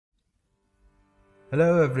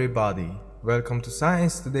Hello everybody, welcome to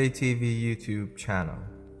Science Today TV YouTube channel.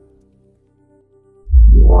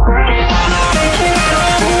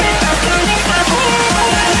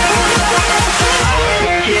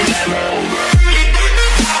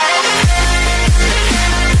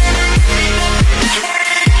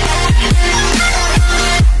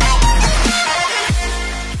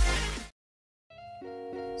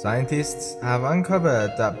 Scientists have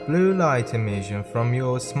uncovered that blue light emission from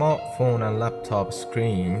your smartphone and laptop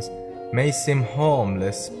screens may seem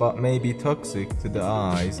harmless but may be toxic to the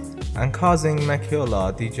eyes and causing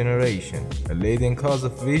macular degeneration, a leading cause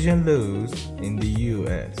of vision loss in the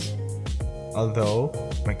US. Although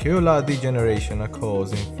macular degeneration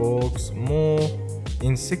occurs in folks more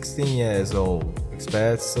in 16 years old,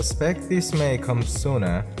 experts suspect this may come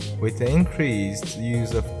sooner with the increased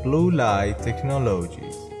use of blue light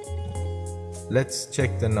technologies. Let's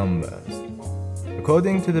check the numbers.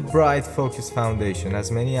 According to the Bright Focus Foundation, as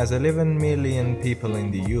many as 11 million people in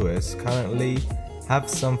the US currently have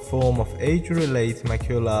some form of age-related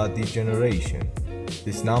macular degeneration.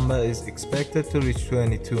 This number is expected to reach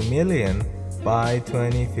 22 million by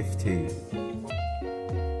 2050.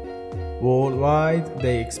 Worldwide,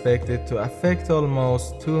 they expect it to affect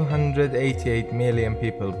almost 288 million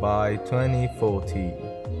people by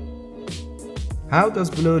 2040. How does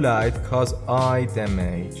blue light cause eye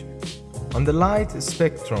damage? On the light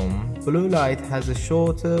spectrum, blue light has a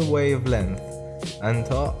shorter wavelength and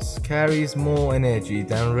thus carries more energy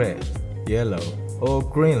than red, yellow, or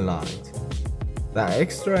green light. That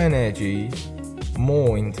extra energy,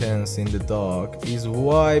 more intense in the dark, is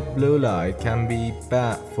why blue light can be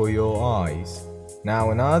bad for your eyes.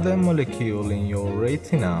 Now, another molecule in your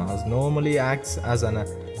retina normally acts as an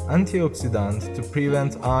antioxidant to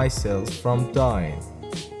prevent eye cells from dying.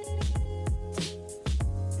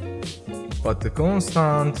 But the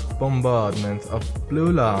constant bombardment of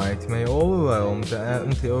blue light may overwhelm the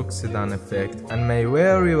antioxidant effect and may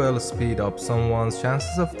very well speed up someone's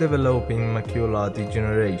chances of developing macular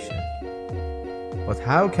degeneration. But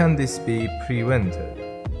how can this be prevented?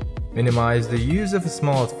 Minimize the use of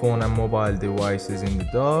smartphone and mobile devices in the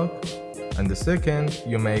dark. And the second,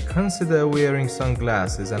 you may consider wearing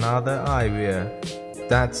sunglasses and other eyewear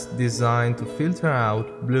that's designed to filter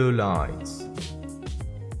out blue lights.